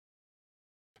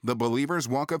The Believer's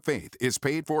Walk of Faith is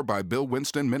paid for by Bill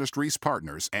Winston Ministries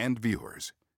partners and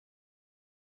viewers.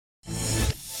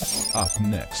 Up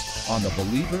next on The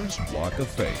Believer's Walk of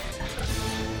Faith.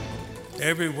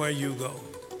 Everywhere you go,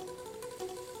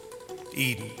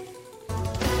 Eden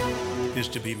is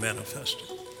to be manifested.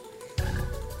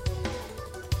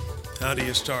 How do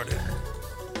you start it?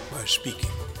 By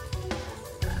speaking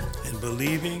and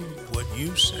believing what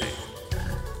you say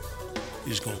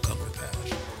is going to come to pass.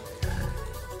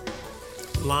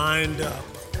 Lined up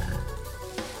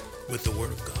with the Word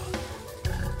of God.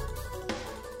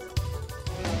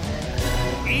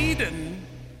 Eden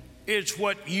is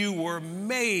what you were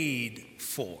made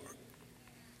for.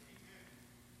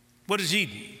 What is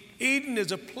Eden? Eden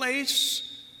is a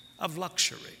place of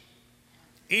luxury.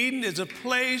 Eden is a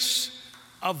place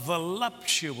of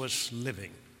voluptuous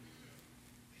living.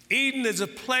 Eden is a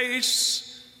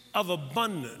place of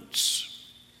abundance.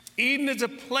 Eden is a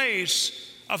place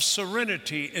of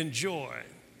serenity and joy.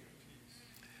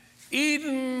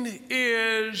 Eden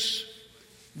is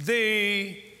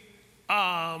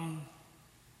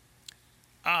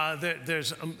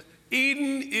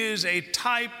Eden is a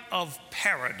type of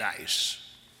paradise.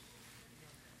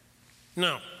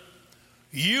 Now,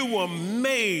 you were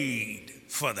made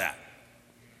for that.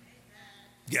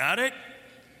 Got it?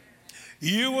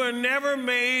 You were never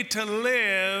made to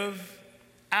live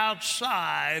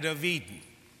outside of Eden.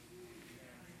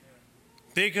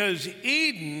 Because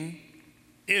Eden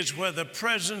is where the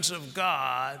presence of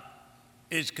God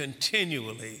is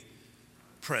continually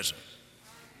present.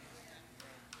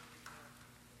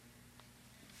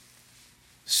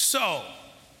 So,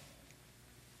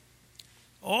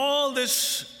 all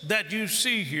this that you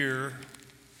see here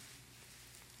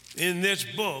in this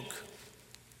book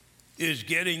is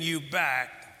getting you back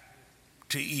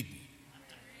to Eden.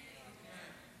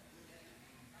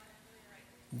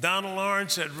 Donald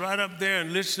Lawrence said right up there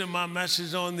and listen to my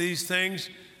message on these things,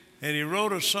 and he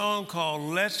wrote a song called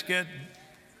Let's Get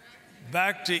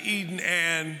Back to Eden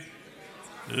and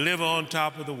Live on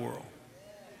Top of the World.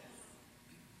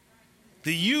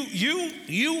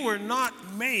 You were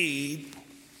not made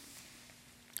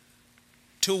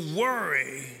to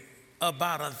worry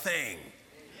about a thing.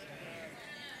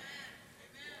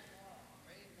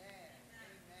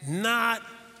 Not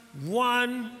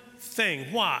one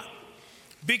thing. Why?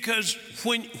 Because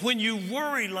when you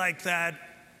worry like that,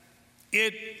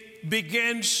 it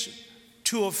begins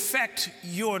to affect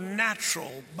your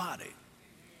natural body.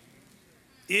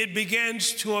 It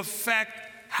begins to affect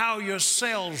how your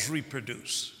cells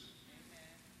reproduce.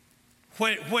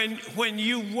 When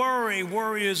you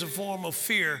worry is a form of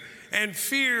fear, and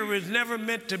fear is never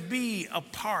meant to be a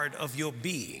part of your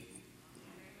being.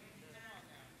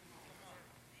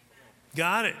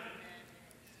 Got it?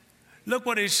 Look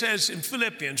what he says in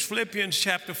Philippians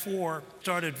chapter 4,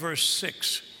 start at verse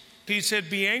 6. He said,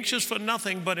 be anxious for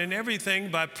nothing, but in everything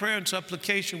by prayer and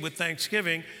supplication with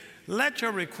thanksgiving, let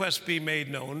your requests be made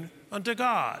known unto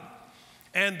God.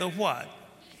 And the what?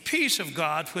 Peace of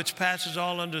God, which passes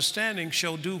all understanding,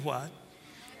 shall do what?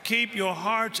 Keep your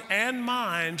hearts and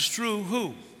minds through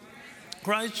who?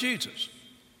 Christ Jesus.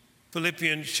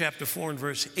 Philippians chapter 4 and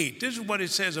verse 8. This is what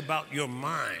it says about your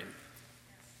mind.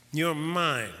 Your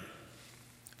mind.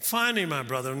 Finally, my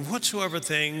brethren, whatsoever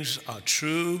things are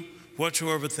true,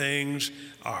 whatsoever things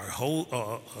are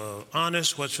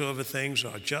honest, whatsoever things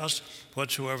are just,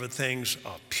 whatsoever things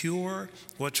are pure,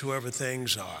 whatsoever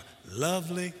things are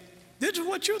lovely. This is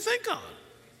what you think on.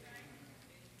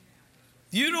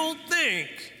 You don't think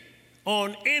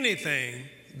on anything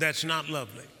that's not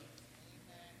lovely.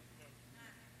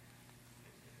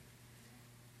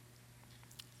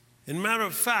 As a matter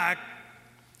of fact,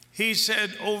 he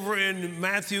said over in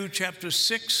Matthew chapter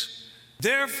 6,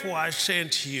 therefore I say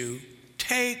unto you,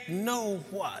 take no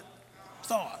what?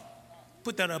 Thought.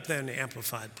 Put that up there in the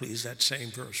Amplified, please, that same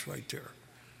verse right there.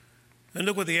 And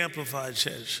look what the Amplified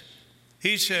says.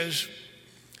 He says,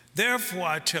 therefore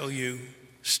I tell you,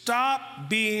 stop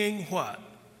being what?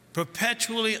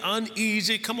 Perpetually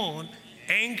uneasy, come on,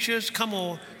 anxious, come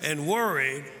on, and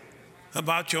worried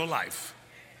about your life.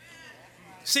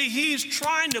 See, he's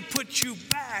trying to put you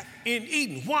back in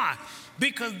Eden. Why?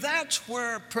 Because that's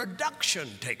where production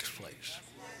takes place.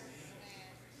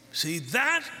 See,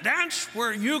 that's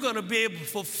where you're going to be able to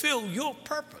fulfill your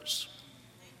purpose.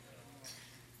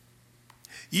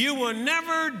 You were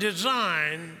never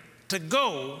designed to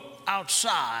go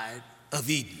outside of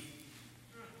Eden.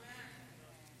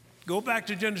 Go back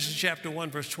to Genesis chapter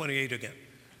 1, verse 28 again.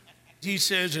 He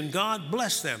says, and God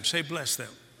blessed them. Say, bless them.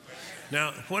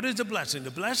 Now, what is the blessing?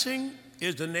 The blessing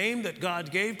is the name that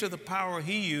God gave to the power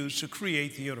he used to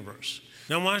create the universe.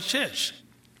 Now watch this.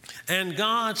 And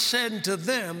God said to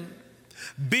them,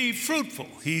 be fruitful.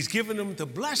 He's given them the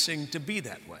blessing to be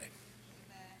that way.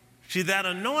 See, that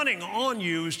anointing on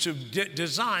you is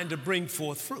designed to bring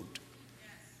forth fruit.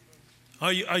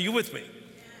 Are you with me?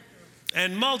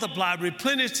 And multiply,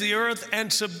 replenish the earth,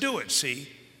 and subdue it. See,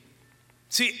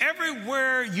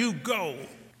 everywhere you go,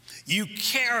 you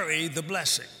carry the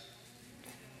blessing.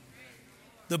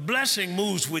 The blessing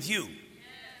moves with you.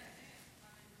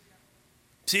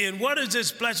 See, and what is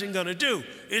this blessing going to do?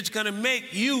 It's going to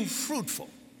make you fruitful.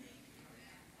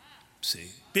 See,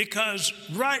 because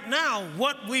right now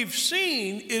what we've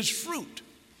seen is fruit,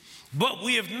 but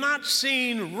we have not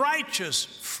seen righteous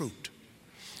fruit.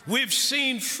 We've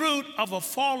seen fruit of a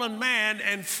fallen man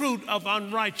and fruit of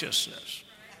unrighteousness.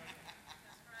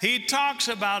 He talks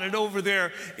about it over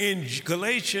there in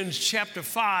Galatians chapter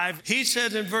 5. He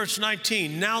says in verse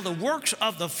 19, now the works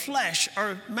of the flesh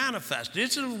are manifest.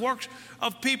 These are the works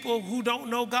of people who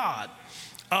don't know God.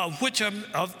 Which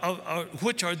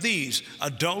are these?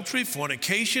 Adultery,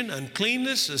 fornication,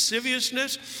 uncleanness,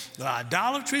 lasciviousness,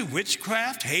 idolatry,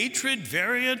 witchcraft, hatred,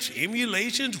 variance,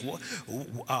 emulations,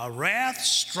 wrath,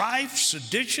 strife,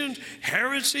 seditions,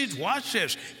 heresies, watch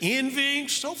this, envying,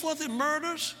 so forth, and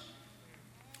murders.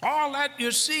 All that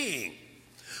you're seeing.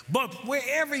 But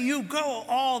wherever you go,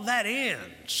 all that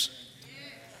ends.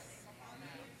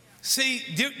 See,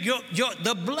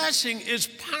 the blessing is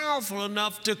powerful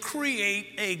enough to create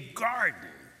a garden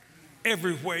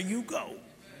everywhere you go.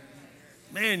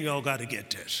 Man, y'all got to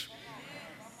get this.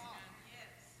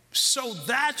 So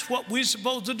that's what we're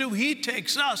supposed to do. He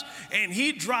takes us and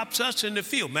he drops us in the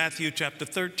field. Matthew chapter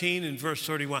 13 and verse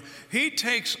 31. He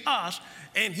takes us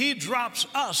and he drops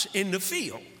us in the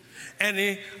field.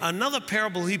 And another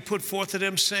parable he put forth to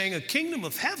them, saying, a kingdom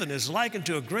of heaven is likened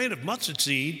to a grain of mustard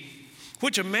seed,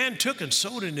 which a man took and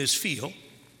sowed in his field,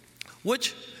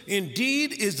 which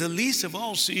indeed is the least of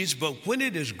all seeds, but when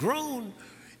it is grown,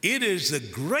 it is the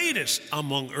greatest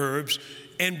among herbs,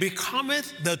 and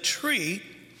becometh the tree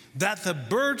that the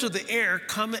birds of the air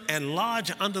come and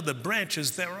lodge under the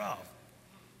branches thereof.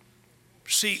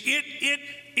 See,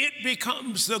 it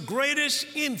becomes the greatest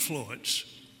influence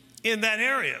in that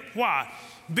area. Why?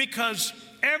 Because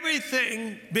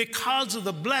everything, because of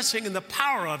the blessing and the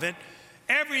power of it,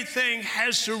 everything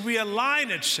has to realign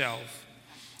itself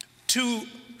to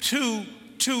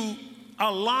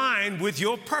align with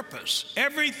your purpose.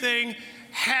 Everything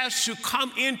has to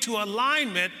come into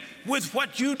alignment with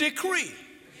what you decree.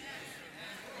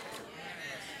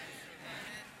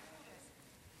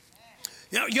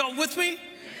 Y'all with me?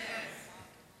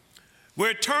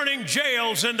 We're turning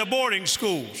jails into boarding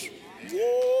schools.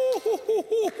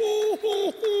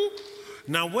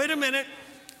 Now, wait a minute.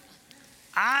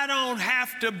 I don't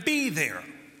have to be there.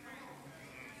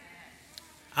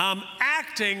 I'm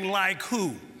acting like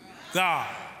who?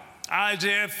 God.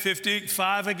 Isaiah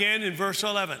 55 again in verse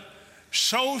 11.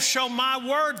 So shall my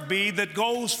word be that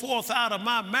goes forth out of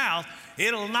my mouth.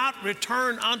 It'll not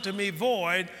return unto me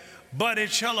void, but it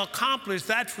shall accomplish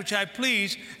that which I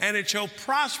please, and it shall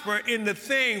prosper in the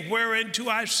thing whereinto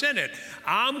I sent it.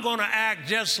 I'm going to act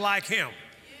just like him.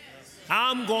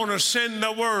 I'm going to send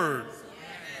the word.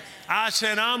 I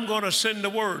said, I'm going to send the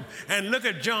word. And look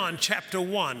at John chapter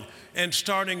 1 and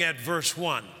starting at verse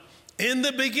 1. In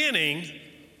the beginning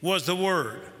was the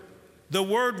Word. The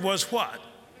Word was what?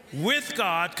 With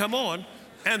God. Come on.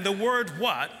 And the Word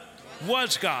what?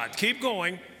 Was God. Keep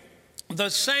going. The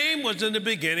same was in the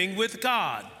beginning with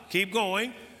God. Keep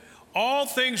going. All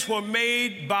things were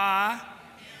made by.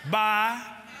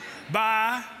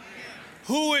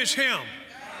 Who is him?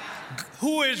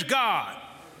 Who is God?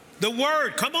 The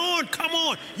Word. Come on, come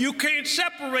on. You can't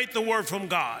separate the Word from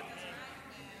God.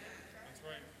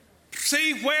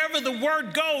 See, wherever the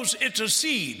Word goes, it's a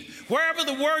seed. Wherever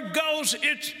the Word goes,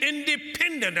 it's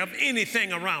independent of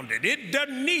anything around it. It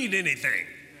doesn't need anything.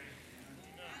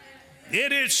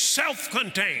 It is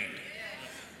self-contained.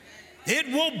 It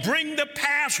will bring to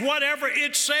pass whatever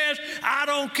it says. I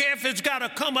don't care if it's got to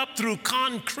come up through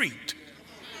concrete.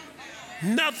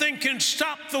 Nothing can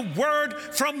stop the Word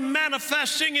from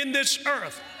manifesting in this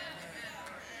earth.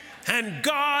 And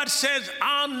God says,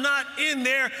 I'm not in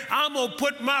there. I'm going to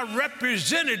put my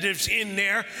representatives in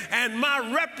there, and my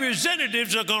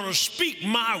representatives are going to speak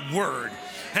my word.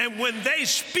 And when they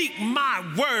speak my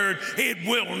word, it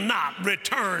will not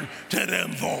return to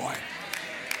them void.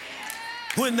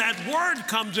 When that word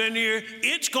comes in here,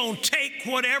 it's going to take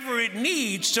whatever it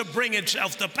needs to bring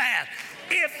itself to pass.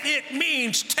 If it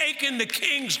means taking the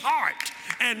king's heart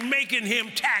and making him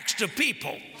tax the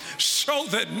people so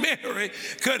that Mary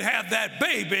could have that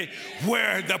baby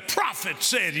where the prophet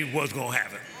said he was going to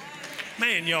have it.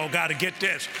 Man, y'all got to get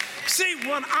this. See,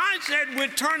 when I said we're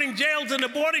turning jails into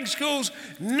boarding schools,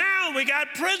 now we got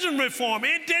prison reform.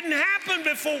 It didn't happen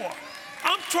before.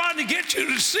 I'm trying to get you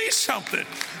to see something.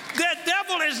 The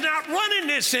devil is not running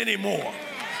this anymore.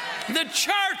 The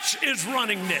church is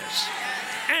running this.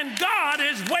 And God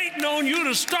is waiting on you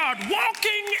to start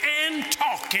walking and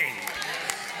talking.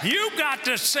 You got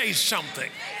to say something.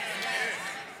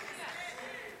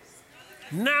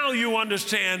 Now you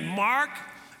understand Mark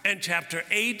and chapter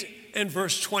 8 and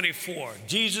verse 24.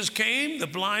 Jesus came, the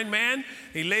blind man,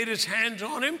 he laid his hands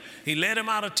on him. He led him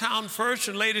out of town first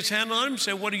and laid his hand on him and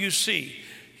said, what do you see?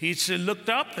 He said, looked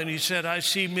up and he said, I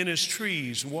see men as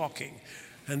trees walking.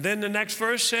 And then the next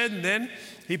verse said, and then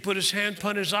he put his hand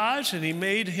upon his eyes and he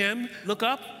made him look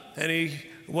up and he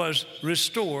was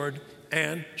restored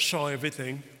and saw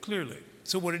everything clearly.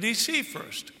 So what did he see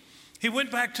first? He went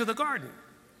back to the garden.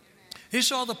 He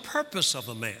saw the purpose of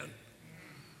a man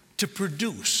to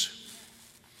produce.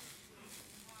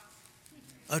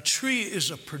 A tree is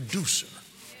a producer.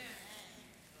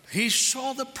 He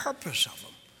saw the purpose of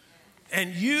them.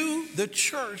 And you, the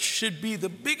church, should be the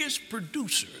biggest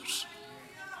producers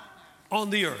on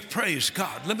the earth. Praise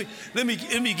God. Let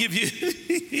me give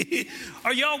you.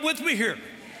 Are y'all with me here?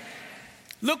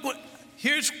 Look what.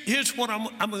 Here's what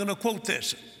I'm going to quote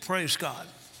this. Praise God.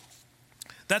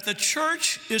 That the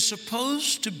church is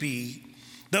supposed to be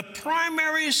the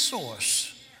primary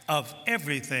source of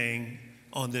everything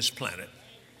on this planet.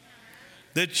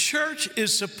 The church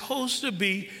is supposed to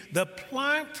be the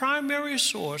primary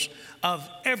source of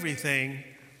everything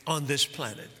on this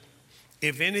planet.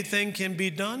 If anything can be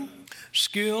done,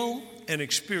 skill and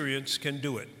experience can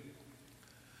do it.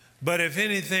 But if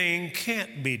anything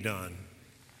can't be done,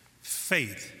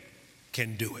 faith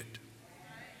can do it.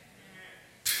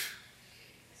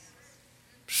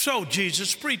 So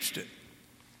Jesus preached it.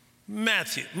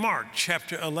 Mark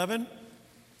chapter 11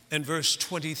 and verse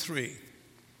 23.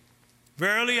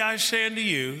 Verily I say unto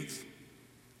you,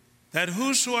 that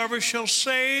whosoever shall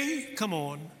say, come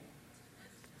on,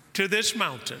 to this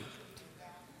mountain,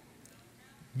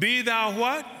 be thou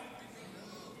what?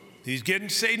 He's getting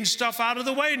Satan's stuff out of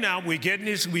the way now. We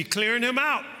clearing him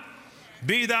out.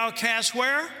 Be thou cast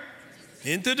where?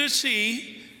 Into the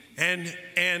sea, and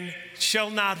shall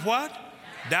not what?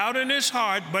 Doubt in his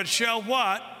heart, but shall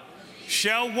what?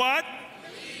 Shall what?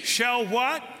 Shall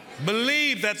what?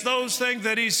 Believe that those things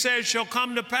that he says shall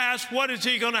come to pass. What is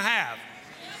he going to have?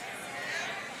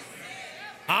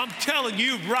 I'm telling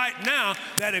you right now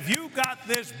that if you got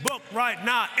this book right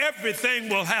now, everything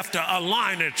will have to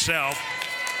align itself.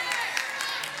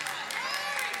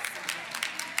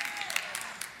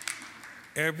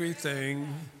 Everything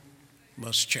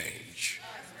must change.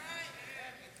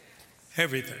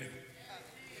 Everything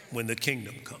when the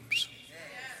kingdom comes.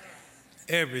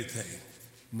 Everything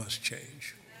must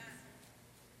change.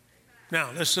 Now,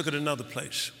 let's look at another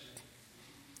place.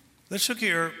 Let's look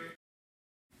here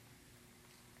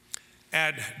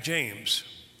at James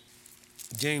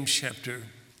chapter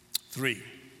 3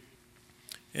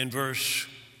 and verse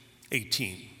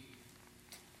 18.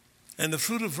 And the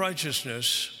fruit of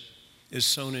righteousness is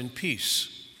sown in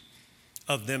peace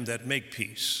of them that make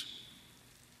peace.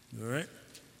 All right?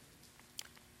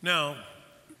 Now,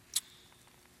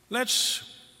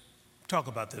 let's talk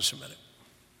about this a minute.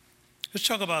 Let's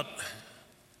talk about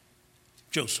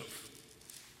Joseph.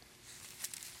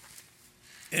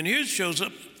 And here's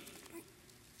Joseph.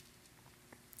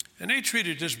 And they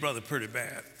treated this brother pretty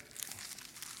bad.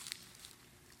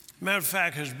 Matter of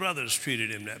fact, his brothers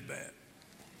treated him that bad.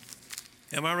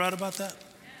 Am I right about that?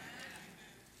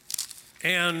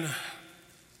 And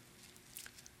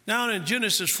now in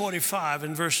Genesis 45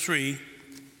 and verse 3,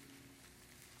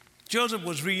 Joseph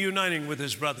was reuniting with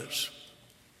his brothers.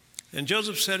 And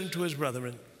Joseph said unto his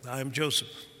brethren, I am Joseph.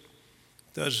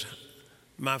 Does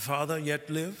my father yet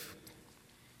live?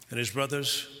 And his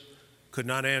brothers could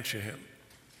not answer him,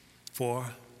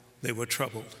 for they were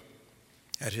troubled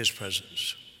at his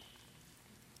presence.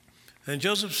 And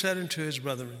Joseph said unto his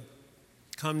brethren,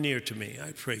 come near to me,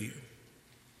 I pray you.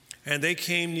 And they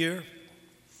came near,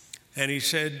 and he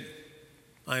said,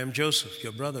 I am Joseph,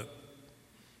 your brother,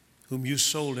 whom you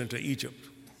sold into Egypt.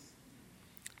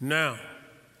 Now,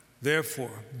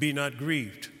 therefore, be not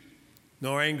grieved,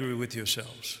 nor angry with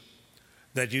yourselves,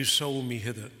 that you sold me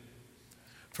hither.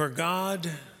 For God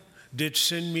did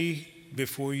send me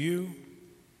before you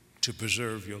to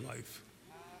preserve your life.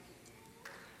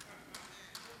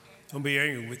 Don't be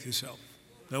angry with yourself.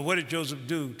 Now, what did Joseph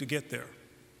do to get there?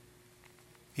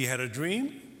 He had a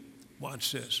dream.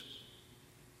 Watch this.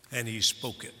 And he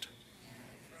spoke it.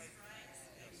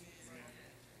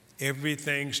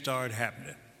 Everything started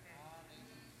happening.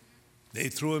 They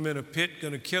threw him in a pit,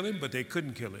 going to kill him, but they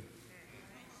couldn't kill him.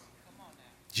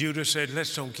 Judah said,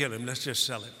 let's don't kill him, let's just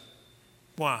sell him.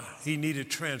 Why? He needed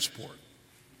transport.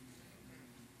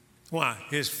 Why?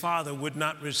 His father would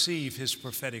not receive his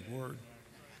prophetic word.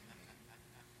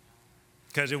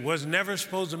 Because it was never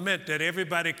supposed to mean that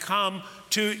everybody come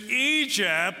to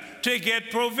Egypt to get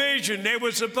provision. They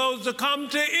were supposed to come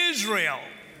to Israel.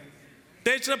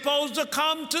 They're supposed to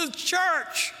come to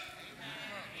church.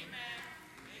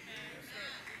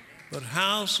 But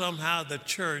how somehow the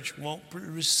church won't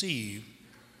receive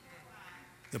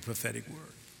the prophetic word.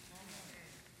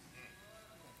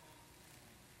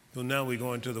 So now we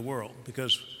go into the world,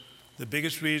 because the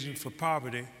biggest reason for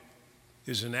poverty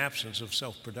is an absence of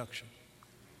self-production.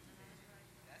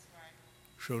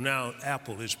 So now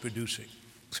Apple is producing.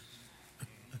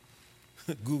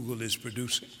 Google is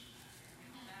producing.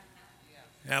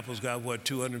 Apple's got, what,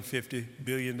 $250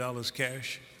 billion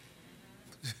cash?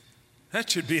 That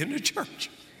should be in the church.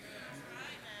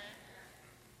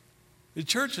 The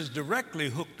church is directly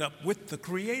hooked up with the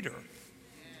Creator.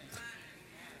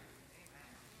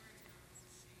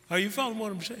 Are you following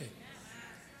what I'm saying?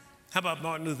 How about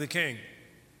Martin Luther King?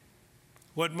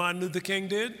 What Martin Luther King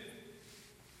did?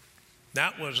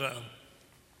 That was an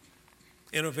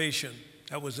innovation.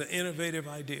 That was an innovative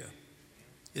idea.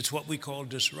 It's what we call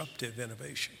disruptive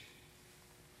innovation.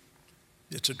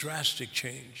 It's a drastic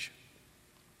change.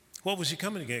 What was he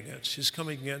coming against? He's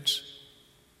coming against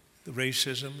the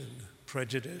racism and the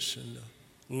prejudice and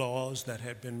the laws that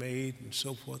had been made and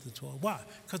so forth and so on. Why?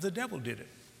 Because the devil did it.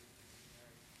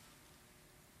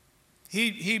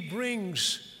 He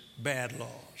brings bad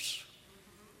laws.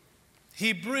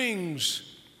 He brings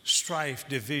strife,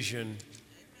 division,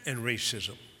 and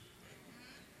racism.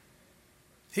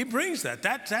 He brings that.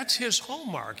 That's his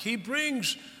hallmark. He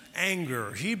brings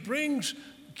anger. He brings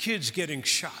kids getting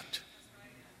shot.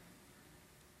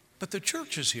 But the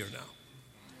church is here now.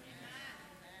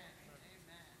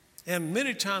 And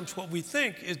many times what we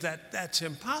think is that that's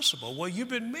impossible. Well, you've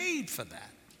been made for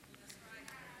that.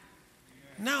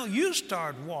 Now you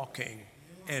start walking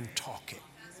and talking.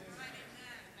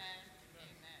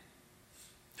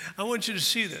 I want you to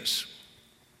see this.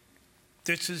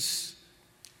 This is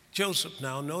Joseph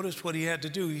now. Notice what he had to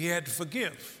do. He had to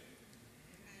forgive.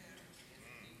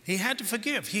 He had to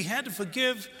forgive. He had to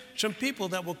forgive some people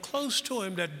that were close to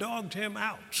him that dogged him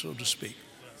out, so to speak.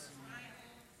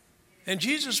 And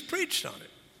Jesus preached on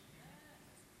it.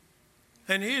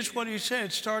 And here's what he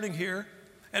said, starting here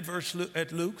at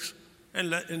Luke's,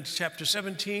 and in chapter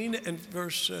 17 and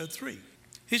verse 3.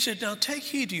 He said, now take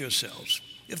heed to yourselves.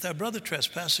 If thy brother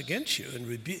trespass against you, and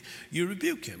you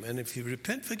rebuke him, and if he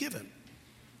repent, forgive him.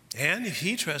 And if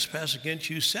he trespass against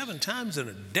you 7 times in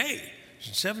a day,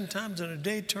 7 times in a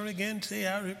day turn again, say,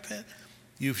 I repent,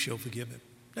 you shall forgive him.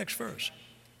 Next verse.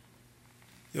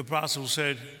 The apostle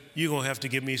said, you're going to have to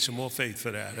give me some more faith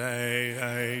for that.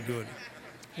 I ain't doing it.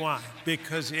 Why?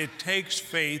 Because it takes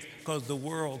faith, because the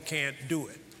world can't do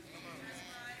it.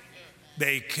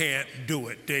 They can't do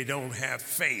it. They don't have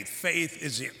faith. Faith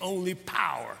is the only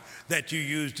power that you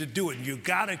use to do it. You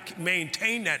got to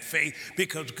maintain that faith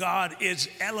because God is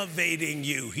elevating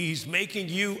you. He's making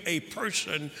you a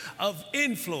person of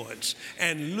influence.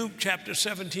 And Luke chapter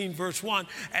 17, verse 1,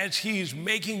 as he's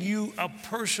making you a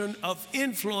person of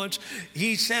influence,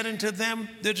 he said unto them,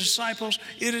 the disciples,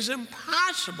 it is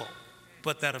impossible,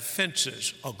 but that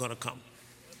offenses are going to come.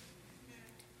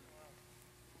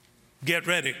 Get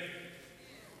ready.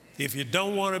 If you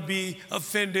don't want to be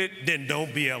offended, then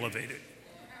don't be elevated.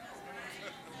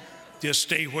 Just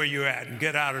stay where you're at and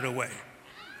get out of the way.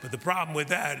 But the problem with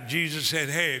that, Jesus said,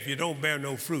 hey, if you don't bear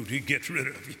no fruit, he gets rid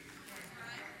of you.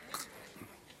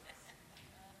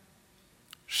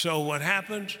 So what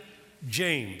happens?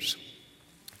 James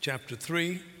chapter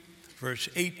 3, verse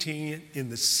 18 in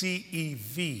the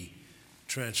CEV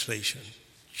translation.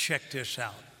 Check this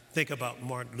out. Think about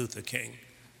Martin Luther King.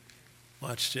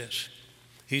 Watch this.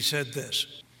 He said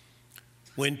this,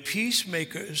 when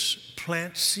peacemakers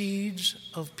plant seeds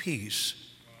of peace,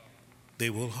 they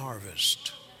will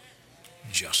harvest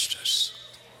justice.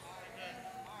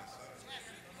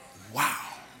 Wow.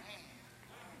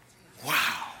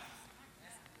 Wow.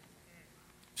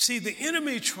 See, the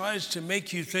enemy tries to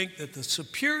make you think that the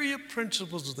superior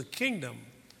principles of the kingdom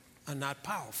are not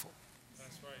powerful.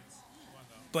 That's right.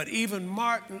 But even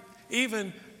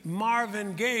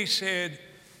Marvin Gaye said,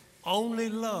 only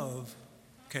love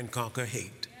can conquer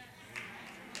hate.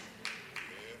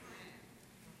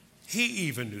 He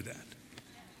even knew that.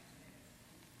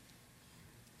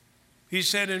 He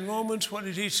said in Romans, what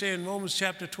did he say in Romans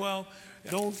chapter 12?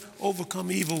 Don't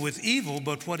overcome evil with evil,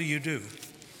 but what do?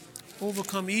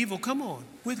 overcome evil, come on,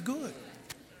 with good.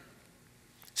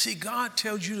 See, God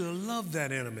tells you to love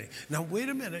that enemy. Now, wait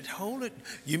a minute, hold it.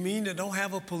 You mean they don't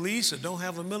have a police or don't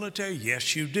have a military?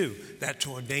 Yes, you do. That's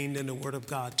ordained in the Word of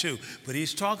God, too. But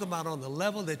he's talking about on the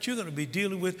level that you're going to be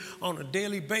dealing with on a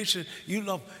daily basis. You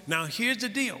love. Now, here's the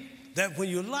deal, that when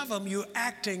you love them, you're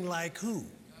acting like who?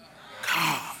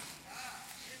 God.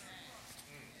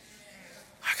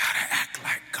 I got to act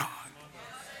like God.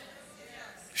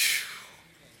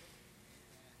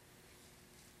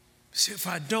 See, if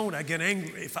I don't, I get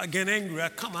angry. If I get angry, I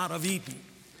come out of Eden.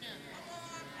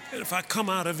 And if I come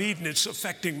out of Eden, it's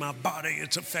affecting my body,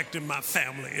 it's affecting my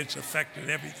family, it's affecting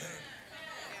everything.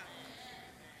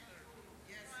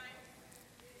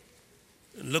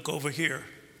 And look over here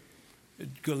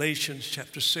at Galatians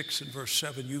chapter 6 and verse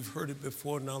 7. You've heard it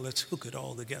before, now let's hook it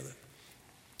all together.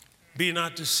 Be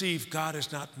not deceived, God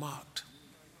is not mocked.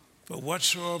 For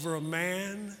whatsoever a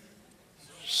man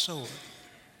soweth,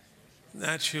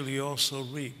 that shall he also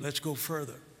reap. Let's go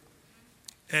further.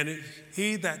 And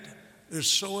he that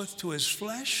soweth to his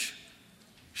flesh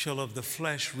shall of the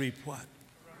flesh reap what?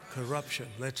 Corruption.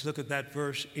 Let's look at that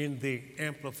verse in the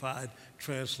Amplified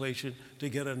translation to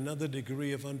get another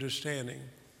degree of understanding.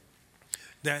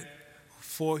 That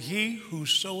for he who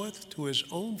soweth to his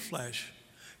own flesh,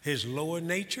 his lower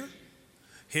nature,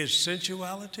 his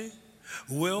sensuality,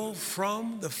 will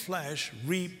from the flesh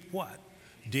reap what?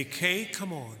 Decay,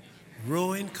 come on.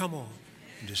 Ruin, come on,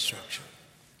 destruction.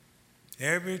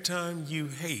 Every time you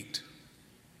hate,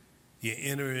 you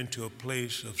enter into a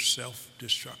place of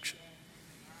self-destruction.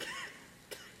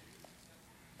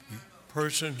 The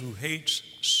person who hates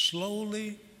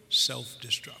slowly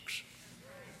self-destructs.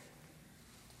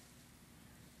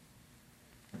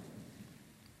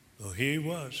 Well, here he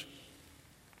was.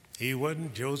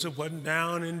 Joseph wasn't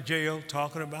down in jail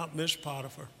talking about Miss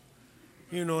Potiphar.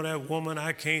 You know that woman,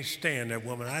 I can't stand that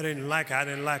woman. I didn't like her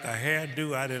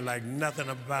hairdo. I didn't like nothing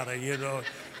about her, you know.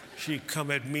 She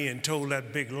come at me and told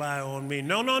that big lie on me.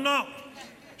 No, no, no.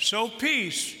 Sow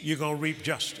peace, you're going to reap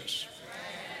justice.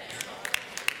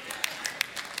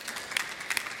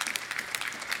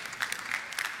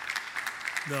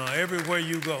 Now, everywhere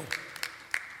you go,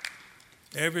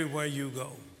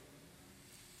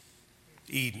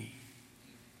 Eden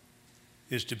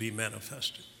is to be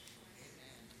manifested.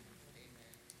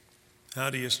 How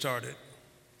do you start it?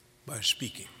 By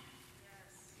speaking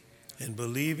and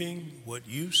believing what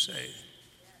you say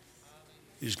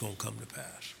is going to come to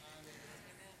pass.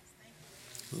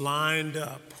 Lined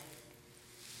up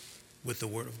with the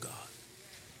Word of God.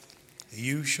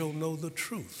 You shall know the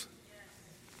truth,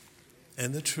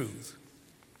 and the truth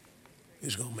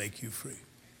is going to make you free.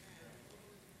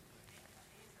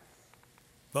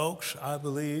 Folks, I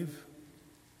believe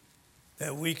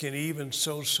that we can even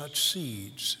sow such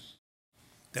seeds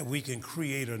that we can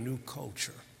create a new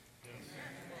culture.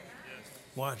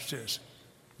 Watch this.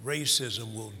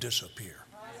 Racism will disappear.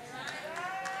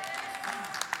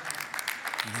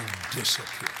 Will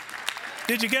disappear.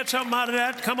 Did you get something out of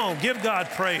that? Come on, give God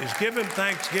praise. Give him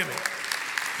thanksgiving.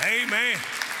 Amen.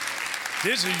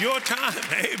 This is your time.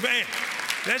 Amen.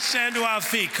 Let's stand to our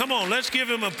feet. Come on, let's give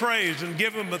him a praise and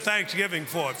give him a thanksgiving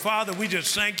for it. Father, we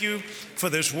just thank you for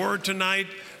this word tonight.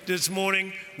 This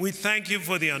morning, we thank you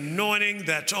for the anointing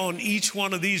that's on each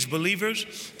one of these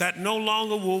believers, that no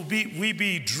longer will we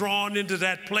be drawn into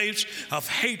that place of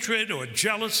hatred or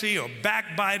jealousy or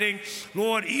backbiting.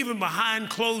 Lord, even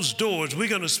behind closed doors, we're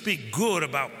going to speak good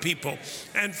about people.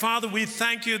 And Father, we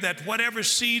thank you that whatever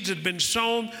seeds had been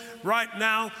sown, right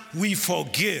now, we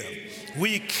forgive.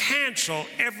 We cancel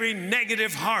every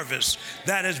negative harvest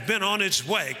that has been on its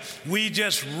way. We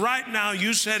just, right now,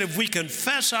 you said if we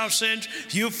confess our sins,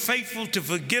 you're faithful to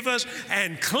forgive us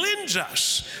and cleanse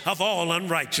us of all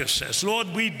unrighteousness.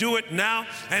 Lord, we do it now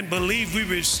and believe we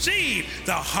receive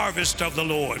the harvest of the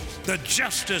Lord, the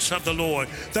justice of the Lord,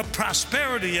 the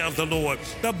prosperity of the Lord,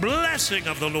 the blessing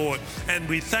of the Lord. And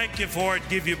we thank you for it,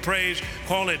 give you praise,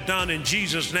 call it done in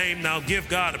Jesus' name. Now give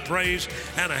God a praise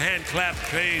and a hand clap.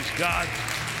 Praise God.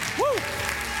 Woo!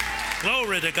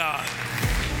 Glory to God.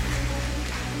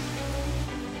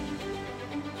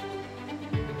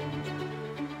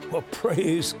 Well,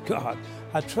 praise God.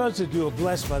 I trust that you are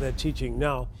blessed by that teaching.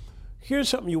 Now, here's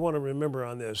something you want to remember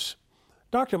on this.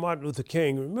 Dr. Martin Luther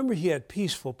King, remember he had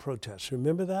peaceful protests.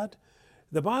 Remember that?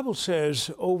 The Bible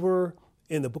says over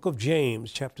in the book of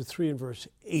James, chapter 3 and verse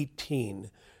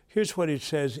 18, here's what it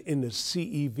says in the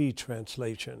CEV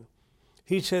translation.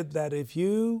 He said that if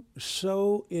you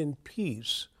sow in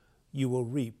peace, you will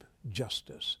reap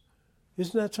justice.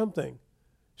 Isn't that something?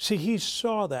 See, he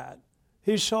saw that.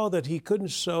 He saw that he couldn't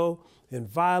sow and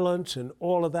violence and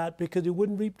all of that because he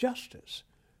wouldn't reap justice.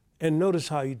 And notice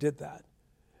how he did that.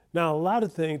 Now, a lot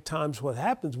of times what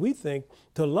happens, we think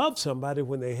to love somebody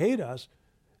when they hate us,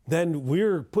 then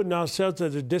we're putting ourselves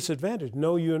at a disadvantage.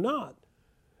 No, you're not.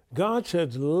 God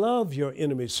says, love your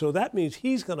enemies. So that means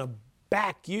he's going to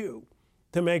back you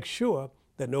to make sure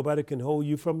that nobody can hold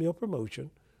you from your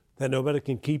promotion, that nobody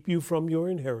can keep you from your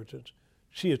inheritance.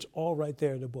 See, it's all right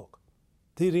there in the book.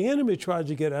 See, the enemy tries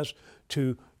to get us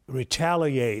to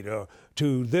retaliate or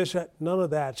to this, that. None of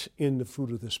that's in the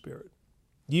fruit of the Spirit.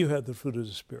 You have the fruit of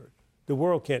the Spirit. The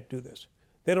world can't do this.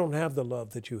 They don't have the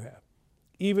love that you have.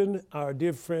 Even our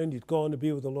dear friend, he's gone to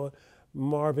be with the Lord,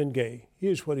 Marvin Gaye,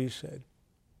 here's what he said: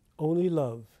 only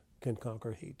love can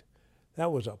conquer hate.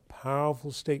 That was a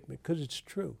powerful statement because it's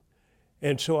true.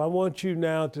 And so I want you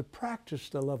now to practice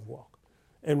the love walk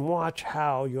and watch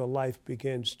how your life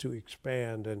begins to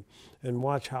expand and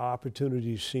watch how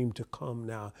opportunities seem to come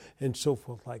now and so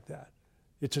forth like that.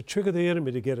 It's a trick of the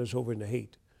enemy to get us over into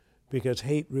hate because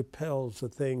hate repels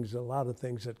a lot of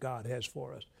things that God has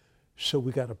for us. So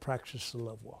we got to practice the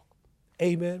love walk.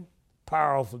 Amen?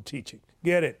 Powerful teaching.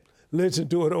 Get it. Listen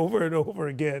to it over and over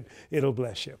again. It'll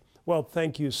bless you. Well,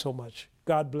 thank you so much.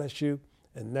 God bless you.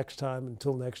 And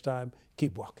until next time,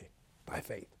 keep walking by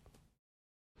faith.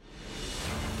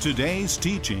 Today's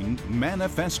teaching,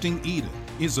 Manifesting Eden,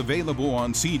 is available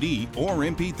on CD or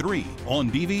MP3, on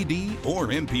DVD or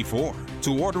MP4.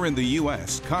 To order in the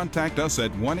U.S., contact us at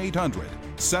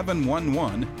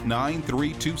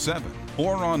 1-800-711-9327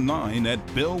 or online at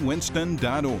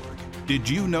billwinston.org. Did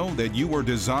you know that you were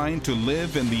designed to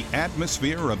live in the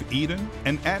atmosphere of Eden,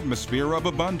 an atmosphere of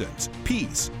abundance,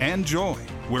 peace, and joy,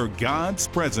 where God's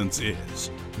presence is?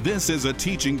 This is a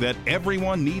teaching that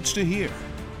everyone needs to hear.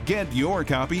 Get your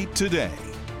copy today.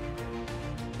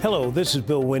 Hello, this is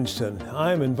Bill Winston.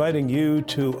 I'm inviting you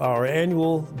to our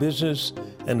annual Business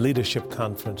and Leadership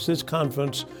Conference. This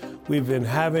conference we've been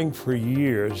having for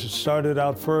years. It started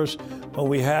out first when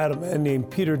we had a man named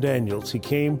Peter Daniels. He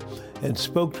came and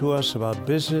spoke to us about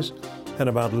business and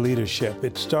about leadership.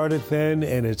 It started then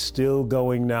and it's still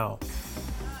going now.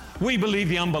 We believe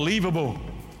the unbelievable.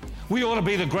 We ought to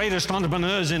be the greatest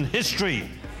entrepreneurs in history.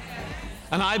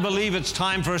 And I believe it's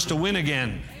time for us to win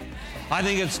again. I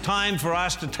think it's time for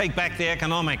us to take back the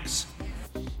economics.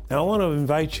 Now, I want to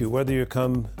invite you, whether you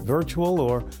come virtual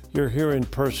or you're here in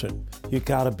person, you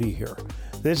got to be here.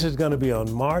 This is going to be on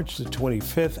March the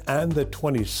 25th and the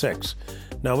 26th.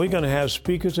 Now, we're going to have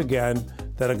speakers again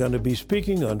that are going to be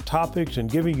speaking on topics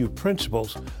and giving you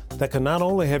principles that can not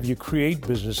only have you create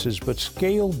businesses, but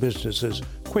scale businesses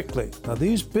quickly. Now,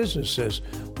 these businesses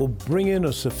will bring in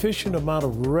a sufficient amount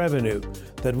of revenue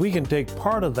that we can take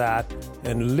part of that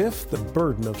and lift the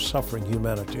burden of suffering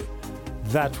humanity.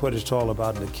 That's what it's all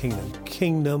about in the kingdom.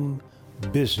 Kingdom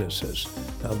businesses.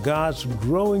 Now, God's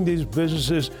growing these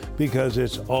businesses because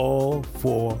it's all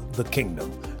for the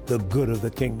kingdom, the good of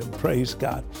the kingdom. Praise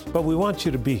God. But we want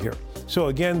you to be here. So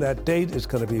again, that date is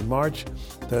going to be March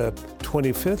the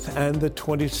 25th and the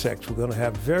 26th. We're going to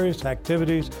have various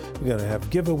activities. We're going to have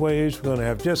giveaways. We're going to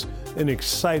have just an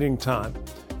exciting time.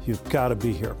 You've got to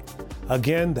be here.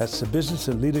 Again, that's the Business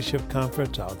and Leadership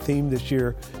Conference. Our theme this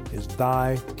year is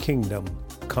Thy Kingdom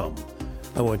Come.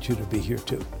 I want you to be here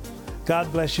too. God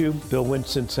bless you. Bill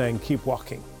Winston saying, keep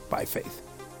walking by faith.